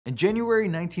In January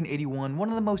 1981, one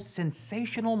of the most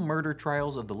sensational murder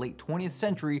trials of the late 20th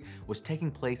century was taking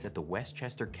place at the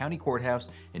Westchester County Courthouse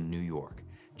in New York.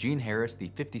 Jean Harris, the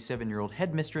 57-year-old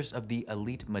headmistress of the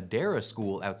elite Madera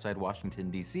School outside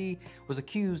Washington, D.C., was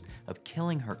accused of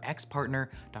killing her ex-partner,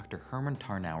 Dr. Herman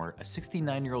Tarnower, a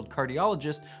 69-year-old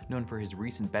cardiologist known for his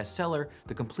recent bestseller,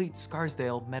 The Complete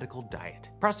Scarsdale Medical Diet.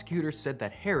 Prosecutors said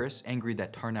that Harris, angry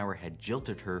that Tarnower had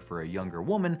jilted her for a younger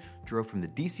woman, drove from the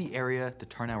D.C. area to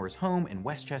Tarnower's home in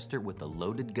Westchester with a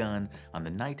loaded gun on the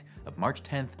night of March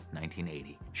 10,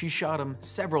 1980. She shot him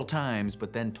several times,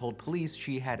 but then told police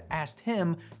she had asked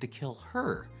him to kill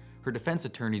her. Her defense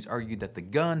attorneys argued that the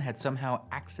gun had somehow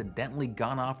accidentally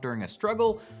gone off during a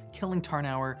struggle, killing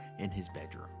Tarnower in his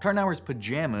bedroom. Tarnower's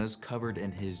pajamas, covered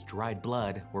in his dried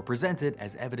blood, were presented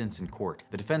as evidence in court.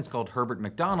 The defense called Herbert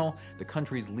McDonnell the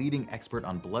country's leading expert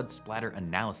on blood splatter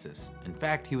analysis. In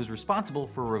fact, he was responsible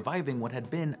for reviving what had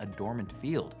been a dormant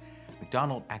field.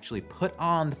 McDonnell actually put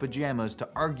on the pajamas to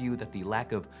argue that the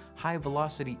lack of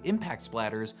high-velocity impact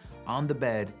splatters on the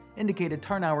bed indicated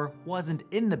Tarnower wasn't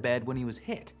in the bed when he was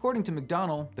hit. According to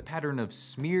McDonnell, the pattern of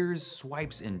smears,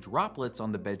 swipes, and droplets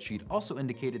on the bedsheet also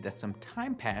indicated that some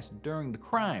time passed during the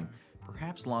crime,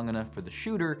 perhaps long enough for the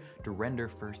shooter to render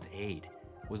first aid.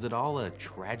 Was it all a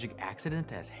tragic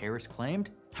accident, as Harris claimed?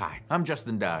 Hi, I'm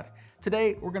Justin Dodd.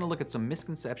 Today, we're going to look at some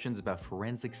misconceptions about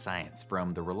forensic science,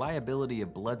 from the reliability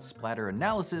of blood splatter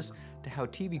analysis to how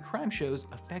TV crime shows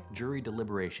affect jury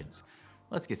deliberations.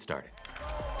 Let's get started.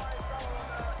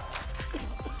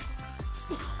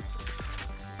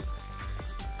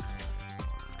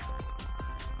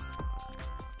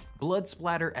 Blood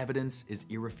splatter evidence is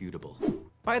irrefutable.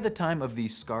 By the time of the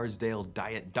Scarsdale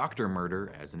Diet Doctor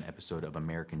murder, as an episode of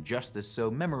American Justice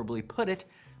so memorably put it,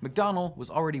 McDonnell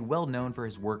was already well known for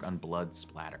his work on blood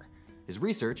splatter. His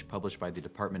research, published by the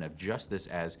Department of Justice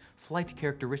as Flight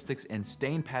Characteristics and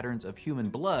Stain Patterns of Human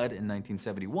Blood in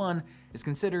 1971, is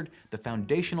considered the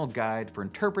foundational guide for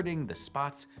interpreting the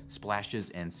spots, splashes,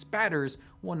 and spatters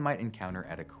one might encounter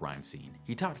at a crime scene.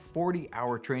 He taught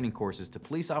 40-hour training courses to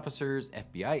police officers,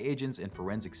 FBI agents, and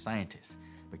forensic scientists.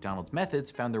 McDonnell's methods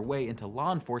found their way into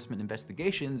law enforcement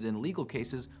investigations and legal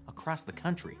cases across the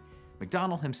country.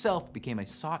 McDonnell himself became a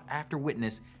sought-after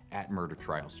witness at murder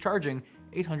trials, charging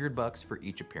 $800 for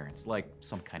each appearance, like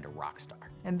some kind of rock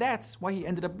star. And that's why he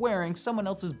ended up wearing someone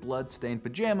else's blood-stained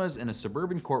pajamas in a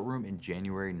suburban courtroom in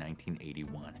January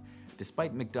 1981.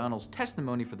 Despite McDonnell's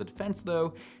testimony for the defense,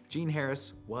 though, Jean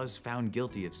Harris was found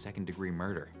guilty of second-degree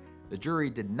murder. The jury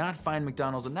did not find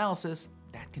McDonnell's analysis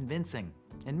that convincing.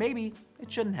 And maybe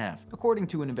it shouldn't have. According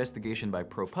to an investigation by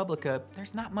ProPublica,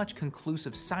 there's not much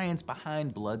conclusive science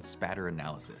behind blood spatter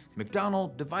analysis.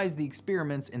 McDonnell devised the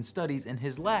experiments and studies in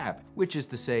his lab, which is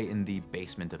to say in the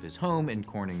basement of his home in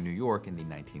Corning, New York in the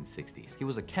 1960s. He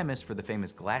was a chemist for the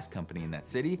famous glass company in that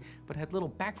city, but had little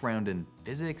background in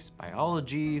physics,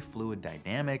 biology, fluid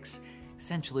dynamics.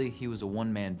 Essentially, he was a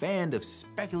one-man band of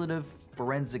speculative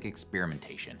forensic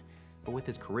experimentation. But with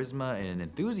his charisma and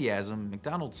enthusiasm,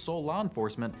 McDonnell sold law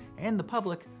enforcement and the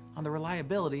public on the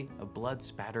reliability of blood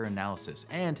spatter analysis,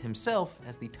 and himself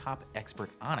as the top expert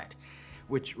on it.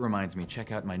 Which reminds me,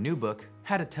 check out my new book,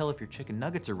 How to Tell If Your Chicken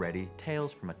Nuggets Are Ready,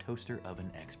 Tales from a Toaster of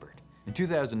an Expert. In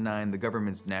 2009, the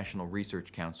government's National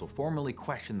Research Council formally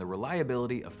questioned the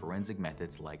reliability of forensic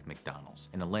methods like McDonnell's.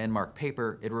 In a landmark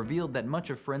paper, it revealed that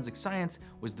much of forensic science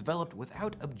was developed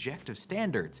without objective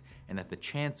standards, and that the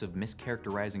chance of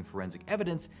mischaracterizing forensic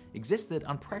evidence existed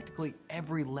on practically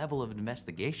every level of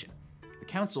investigation. The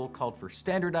council called for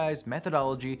standardized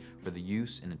methodology for the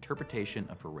use and interpretation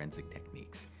of forensic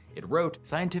techniques. It wrote,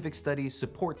 "Scientific studies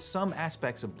support some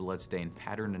aspects of blood-stain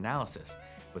pattern analysis,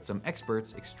 but some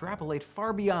experts extrapolate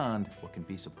far beyond what can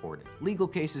be supported. Legal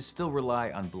cases still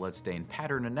rely on blood-stain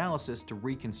pattern analysis to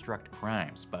reconstruct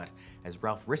crimes, but as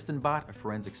Ralph Ristenbot, a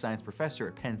forensic science professor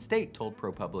at Penn State, told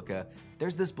ProPublica,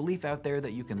 there's this belief out there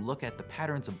that you can look at the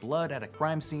patterns of blood at a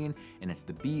crime scene and it's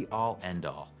the be-all,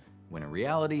 end-all, when in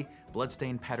reality,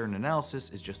 blood-stain pattern analysis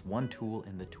is just one tool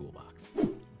in the toolbox."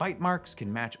 Bite marks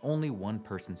can match only one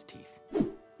person's teeth.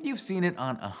 You've seen it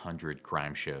on 100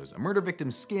 crime shows. A murder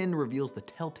victim's skin reveals the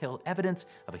telltale evidence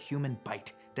of a human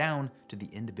bite, down to the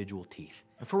individual teeth.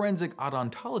 A forensic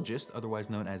odontologist, otherwise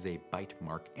known as a bite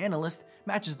mark analyst,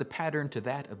 matches the pattern to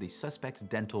that of the suspect's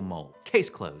dental mole.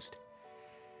 Case closed.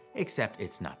 Except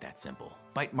it's not that simple.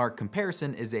 Bite mark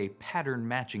comparison is a pattern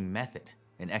matching method.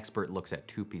 An expert looks at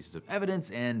two pieces of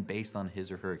evidence and, based on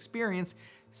his or her experience,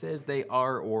 says they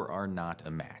are or are not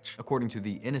a match. According to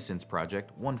the Innocence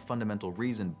Project, one fundamental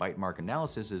reason bite mark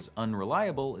analysis is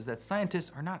unreliable is that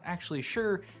scientists are not actually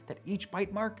sure that each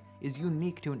bite mark is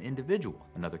unique to an individual.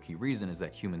 Another key reason is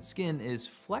that human skin is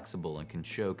flexible and can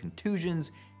show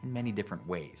contusions in many different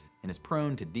ways, and is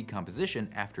prone to decomposition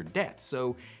after death,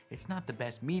 so it's not the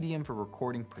best medium for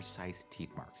recording precise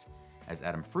teeth marks. As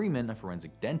Adam Freeman, a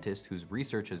forensic dentist whose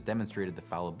research has demonstrated the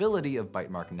fallibility of bite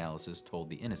mark analysis, told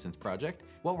the Innocence Project,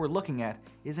 what we're looking at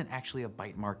isn't actually a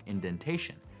bite mark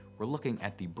indentation. We're looking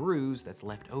at the bruise that's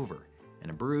left over, and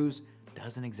a bruise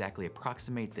doesn't exactly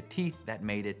approximate the teeth that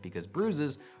made it because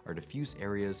bruises are diffuse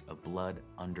areas of blood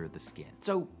under the skin.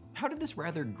 So how did this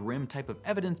rather grim type of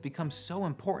evidence become so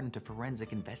important to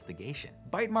forensic investigation?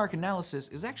 Bite mark analysis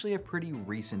is actually a pretty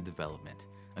recent development.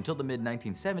 Until the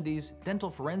mid-1970s, dental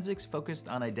forensics focused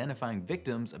on identifying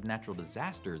victims of natural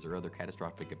disasters or other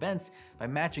catastrophic events by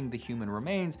matching the human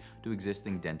remains to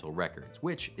existing dental records,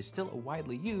 which is still a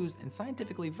widely used and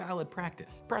scientifically valid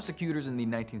practice. Prosecutors in the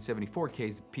 1974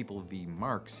 case People v.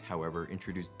 Marks, however,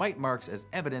 introduced bite marks as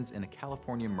evidence in a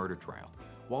California murder trial.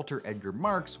 Walter Edgar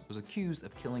Marks was accused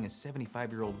of killing a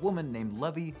 75-year-old woman named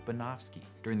Lovey Bonovsky.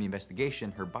 During the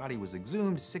investigation, her body was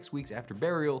exhumed 6 weeks after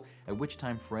burial, at which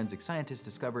time forensic scientists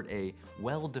discovered a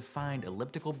well-defined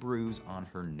elliptical bruise on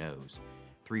her nose.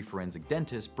 3 forensic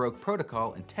dentists broke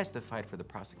protocol and testified for the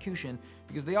prosecution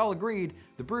because they all agreed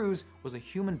the bruise was a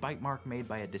human bite mark made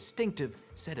by a distinctive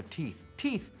set of teeth.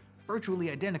 Teeth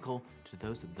virtually identical to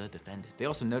those of the defendant. They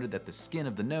also noted that the skin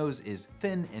of the nose is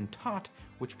thin and taut,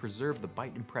 which preserved the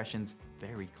bite impressions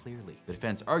very clearly. The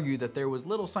defense argued that there was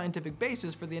little scientific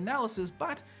basis for the analysis,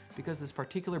 but because this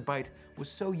particular bite was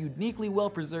so uniquely well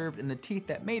preserved and the teeth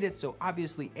that made it so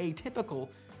obviously atypical,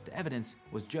 the evidence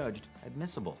was judged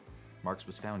admissible. Marks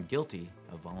was found guilty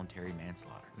of voluntary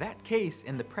manslaughter. That case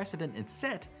and the precedent it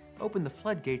set opened the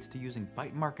floodgates to using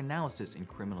bite mark analysis in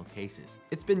criminal cases.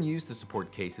 It's been used to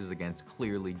support cases against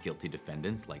clearly guilty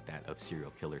defendants like that of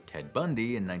serial killer Ted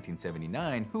Bundy in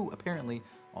 1979, who apparently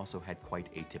also had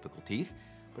quite atypical teeth,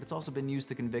 but it's also been used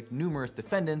to convict numerous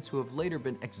defendants who have later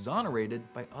been exonerated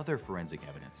by other forensic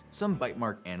evidence. Some bite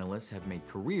mark analysts have made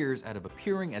careers out of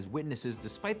appearing as witnesses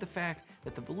despite the fact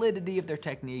that the validity of their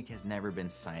technique has never been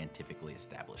scientifically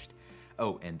established.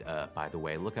 Oh, and by the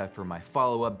way, look out for my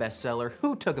follow-up bestseller,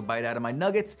 Who Took a Bite Out of My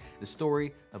Nuggets? The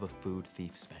Story of a Food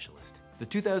Thief Specialist. The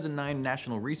 2009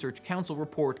 National Research Council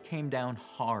report came down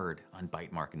hard on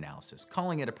bite mark analysis,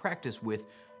 calling it a practice with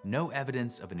no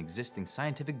evidence of an existing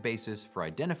scientific basis for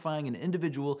identifying an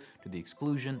individual to the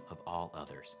exclusion of all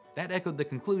others. That echoed the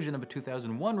conclusion of a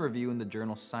 2001 review in the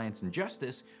journal Science and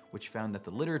Justice, which found that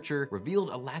the literature revealed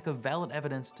a lack of valid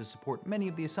evidence to support many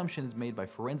of the assumptions made by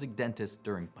forensic dentists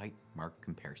during bite mark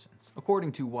comparisons.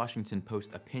 According to Washington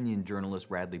Post opinion journalist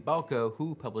Radley Balko,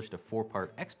 who published a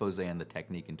 4-part expose on the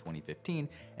technique in 2015,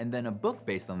 and then a book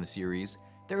based on the series,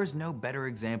 there is no better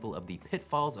example of the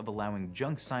pitfalls of allowing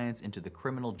junk science into the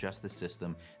criminal justice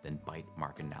system than bite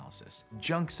mark analysis.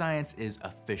 Junk science is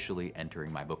officially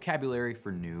entering my vocabulary for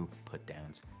new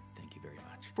put-downs. Thank you very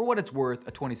much. For what it's worth,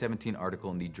 a 2017 article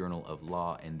in the Journal of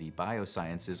Law and the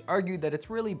Biosciences argued that it's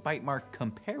really bite mark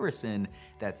comparison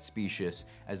that's specious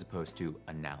as opposed to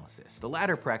analysis. The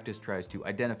latter practice tries to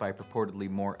identify purportedly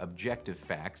more objective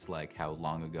facts like how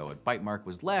long ago a bite mark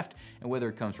was left and whether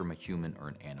it comes from a human or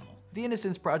an animal. The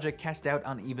Innocence Project cast doubt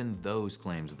on even those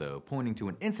claims though, pointing to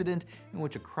an incident in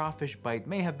which a crawfish bite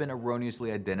may have been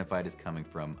erroneously identified as coming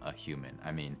from a human.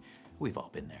 I mean, we've all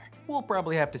been there. We'll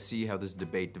probably have to see how this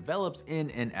debate develops in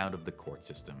and out of the court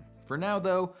system. For now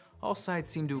though, all sides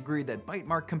seem to agree that bite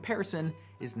mark comparison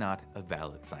is not a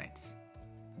valid science.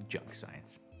 Junk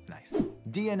science. Nice.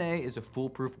 DNA is a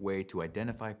foolproof way to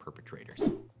identify perpetrators.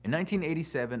 In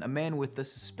 1987, a man with the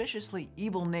suspiciously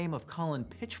evil name of Colin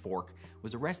Pitchfork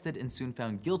was arrested and soon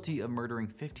found guilty of murdering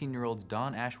 15-year-olds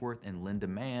Dawn Ashworth and Linda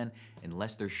Mann in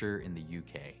Leicestershire in the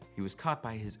UK. He was caught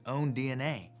by his own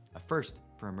DNA, a first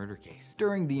for a murder case.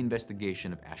 During the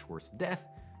investigation of Ashworth's death,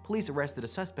 police arrested a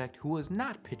suspect who was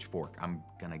not Pitchfork. I'm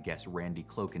gonna guess Randy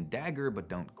Cloak and Dagger, but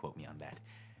don't quote me on that.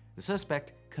 The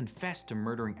suspect confessed to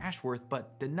murdering Ashworth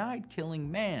but denied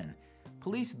killing Mann.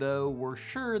 Police, though, were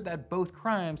sure that both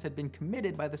crimes had been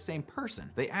committed by the same person.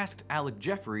 They asked Alec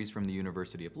Jeffreys from the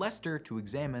University of Leicester to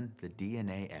examine the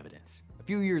DNA evidence. A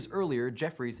few years earlier,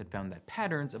 Jeffreys had found that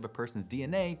patterns of a person's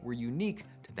DNA were unique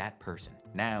to that person.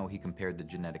 Now he compared the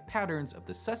genetic patterns of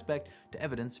the suspect to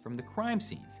evidence from the crime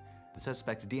scenes. The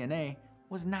suspect's DNA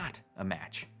was not a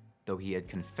match. Though he had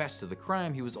confessed to the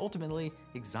crime, he was ultimately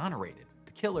exonerated.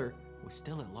 The killer was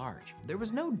still at large. There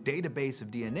was no database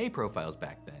of DNA profiles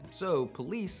back then, so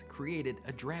police created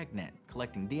a dragnet,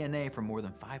 collecting DNA from more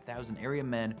than 5,000 area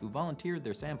men who volunteered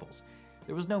their samples.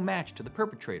 There was no match to the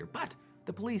perpetrator, but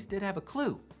the police did have a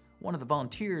clue. One of the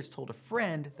volunteers told a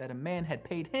friend that a man had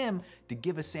paid him to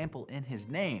give a sample in his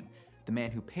name. The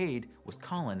man who paid was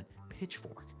Colin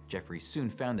Pitchfork. Jeffries soon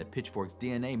found that Pitchfork's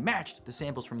DNA matched the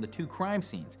samples from the two crime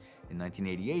scenes. In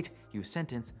 1988, he was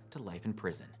sentenced to life in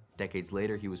prison. Decades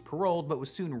later, he was paroled, but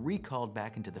was soon recalled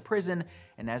back into the prison,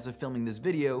 and as of filming this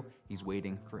video, he's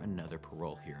waiting for another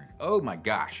parole hearing. Oh my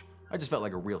gosh, I just felt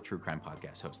like a real true crime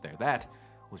podcast host there. That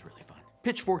was really fun.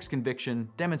 Pitchfork's conviction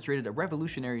demonstrated a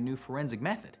revolutionary new forensic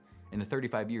method. In the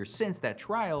 35 years since that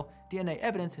trial, DNA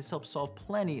evidence has helped solve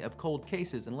plenty of cold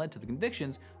cases and led to the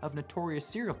convictions of notorious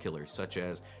serial killers such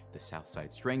as the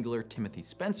Southside Strangler Timothy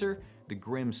Spencer, the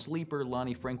Grim Sleeper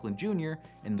Lonnie Franklin Jr.,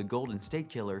 and the Golden State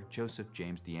Killer Joseph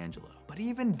James D'Angelo. But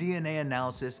even DNA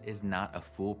analysis is not a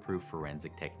foolproof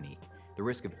forensic technique. The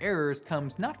risk of errors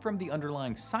comes not from the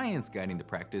underlying science guiding the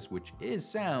practice, which is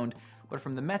sound, but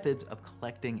from the methods of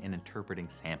collecting and interpreting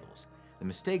samples. The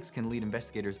mistakes can lead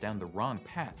investigators down the wrong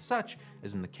path, such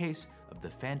as in the case of the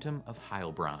Phantom of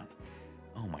Heilbronn.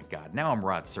 Oh my god, now I'm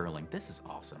Rod Serling, this is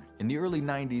awesome. In the early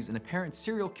 90s, an apparent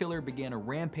serial killer began a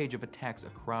rampage of attacks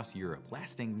across Europe,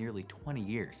 lasting nearly 20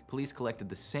 years. Police collected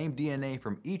the same DNA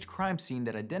from each crime scene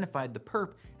that identified the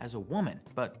perp as a woman,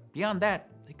 but beyond that,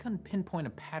 they couldn't pinpoint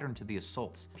a pattern to the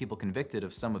assaults. People convicted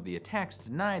of some of the attacks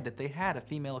denied that they had a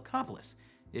female accomplice.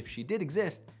 If she did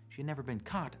exist, she had never been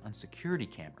caught on security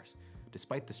cameras.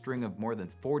 Despite the string of more than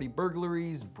 40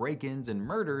 burglaries, break-ins, and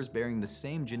murders bearing the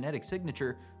same genetic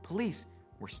signature, police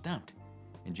were stumped.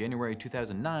 In January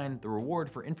 2009, the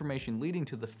reward for information leading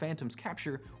to the Phantom's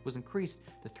capture was increased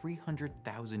to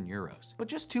 300,000 euros. But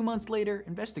just 2 months later,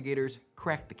 investigators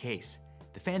cracked the case.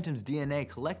 The Phantom's DNA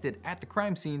collected at the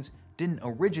crime scenes didn't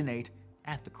originate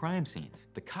at the crime scenes.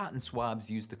 The cotton swabs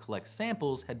used to collect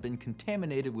samples had been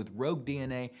contaminated with rogue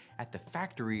DNA at the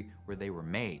factory where they were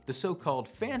made. The so-called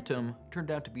Phantom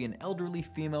turned out to be an elderly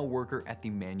female worker at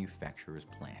the manufacturer's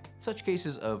plant. Such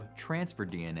cases of transfer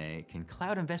DNA can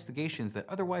cloud investigations that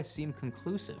otherwise seem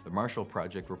conclusive. The Marshall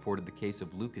Project reported the case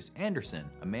of Lucas Anderson,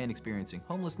 a man experiencing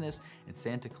homelessness in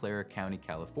Santa Clara County,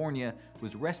 California, who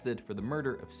was arrested for the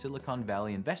murder of Silicon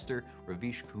Valley investor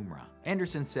Ravish Kumra.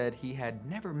 Anderson said he had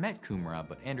never met Kumra,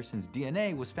 but Anderson's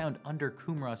DNA was found under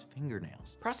Kumra's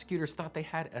fingernails. Prosecutors thought they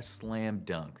had a slam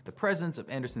dunk. The presence of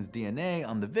Anderson's DNA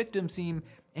on the victim seemed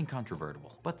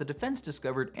incontrovertible. But the defense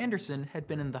discovered Anderson had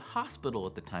been in the hospital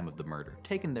at the time of the murder,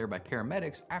 taken there by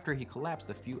paramedics after he collapsed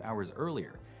a few hours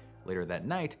earlier. Later that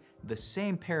night, the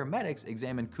same paramedics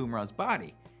examined Kumra's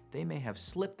body. They may have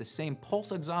slipped the same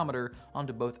pulse oximeter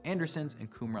onto both Anderson's and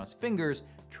Kumra's fingers,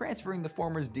 transferring the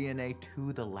former's DNA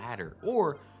to the latter,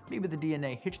 or maybe the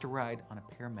DNA hitched a ride on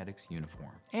a paramedic's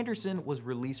uniform. Anderson was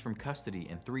released from custody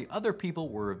and 3 other people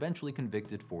were eventually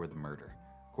convicted for the murder.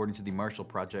 According to the Marshall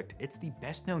Project, it's the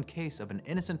best known case of an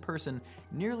innocent person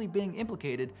nearly being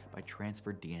implicated by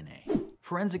transferred DNA.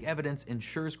 Forensic evidence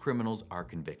ensures criminals are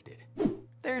convicted.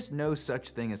 There's no such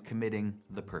thing as committing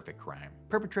the perfect crime.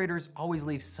 Perpetrators always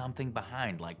leave something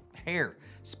behind, like hair,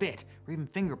 spit, or even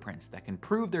fingerprints that can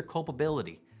prove their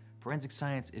culpability. Forensic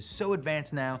science is so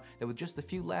advanced now that with just a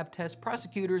few lab tests,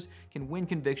 prosecutors can win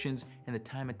convictions in the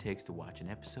time it takes to watch an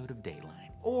episode of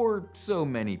Dateline. Or so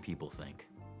many people think.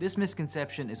 This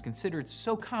misconception is considered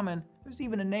so common, there's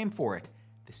even a name for it,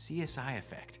 the CSI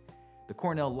effect. The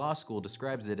Cornell Law School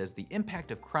describes it as the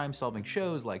impact of crime-solving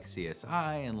shows like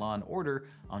CSI and Law Order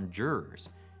on jurors.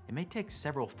 It may take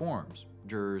several forms.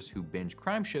 Jurors who binge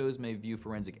crime shows may view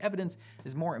forensic evidence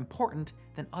as more important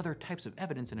than other types of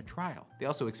evidence in a trial. They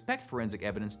also expect forensic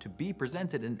evidence to be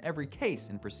presented in every case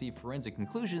and perceive forensic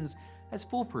conclusions as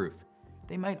foolproof.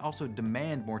 They might also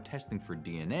demand more testing for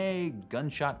DNA,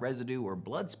 gunshot residue, or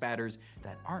blood spatters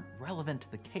that aren't relevant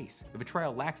to the case. If a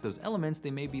trial lacks those elements,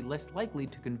 they may be less likely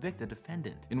to convict a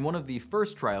defendant. In one of the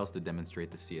first trials to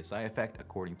demonstrate the CSI effect,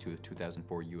 according to a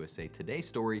 2004 USA Today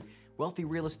story, wealthy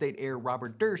real estate heir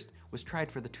Robert Durst was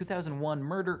tried for the 2001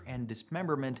 murder and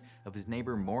dismemberment of his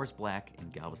neighbor Morris Black in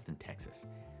Galveston, Texas.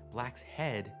 Black's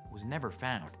head was never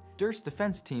found. Durst's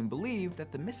defense team believed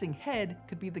that the missing head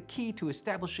could be the key to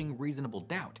establishing reasonable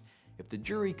doubt, if the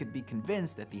jury could be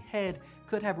convinced that the head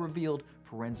could have revealed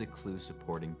forensic clues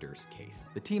supporting Durst's case.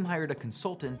 The team hired a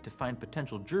consultant to find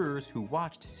potential jurors who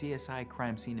watched CSI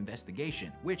Crime Scene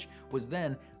Investigation, which was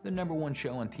then the #1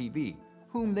 show on TV,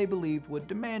 whom they believed would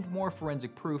demand more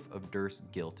forensic proof of Durst's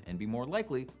guilt and be more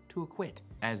likely to acquit.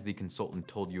 As the consultant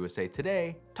told USA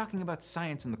Today, talking about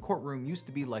science in the courtroom used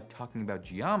to be like talking about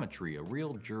geometry, a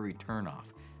real jury turnoff.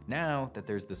 Now that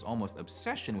there's this almost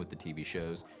obsession with the TV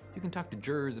shows, you can talk to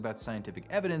jurors about scientific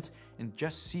evidence and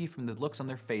just see from the looks on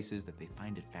their faces that they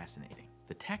find it fascinating.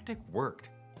 The tactic worked.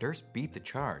 Durst beat the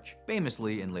charge.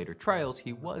 Famously, in later trials,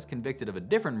 he was convicted of a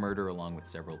different murder along with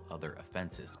several other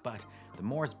offenses. But the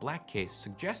Morris Black case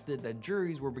suggested that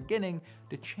juries were beginning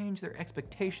to change their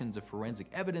expectations of forensic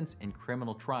evidence in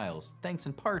criminal trials, thanks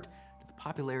in part to the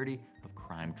popularity of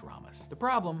crime dramas. The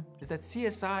problem is that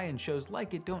CSI and shows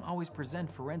like it don't always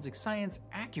present forensic science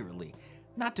accurately,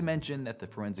 not to mention that the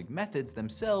forensic methods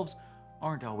themselves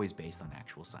aren't always based on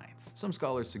actual science. Some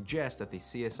scholars suggest that the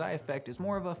CSI effect is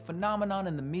more of a phenomenon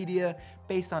in the media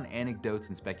based on anecdotes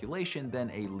and speculation than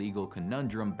a legal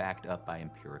conundrum backed up by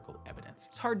empirical evidence.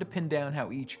 It's hard to pin down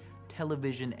how each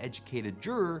television-educated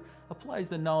juror applies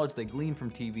the knowledge they glean from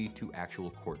TV to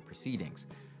actual court proceedings.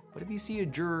 But if you see a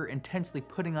juror intensely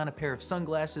putting on a pair of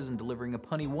sunglasses and delivering a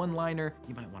punny one-liner,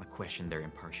 you might want to question their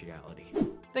impartiality.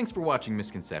 Thanks for watching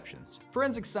Misconceptions.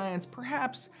 Forensic science,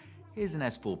 perhaps, isn't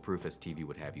as foolproof as TV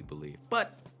would have you believe,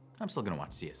 but I'm still gonna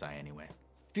watch CSI anyway.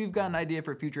 If you've got an idea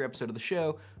for a future episode of the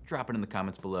show, drop it in the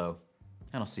comments below,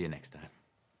 and I'll see you next time.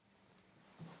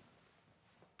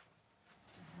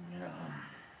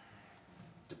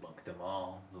 Debunk them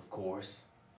all, of course.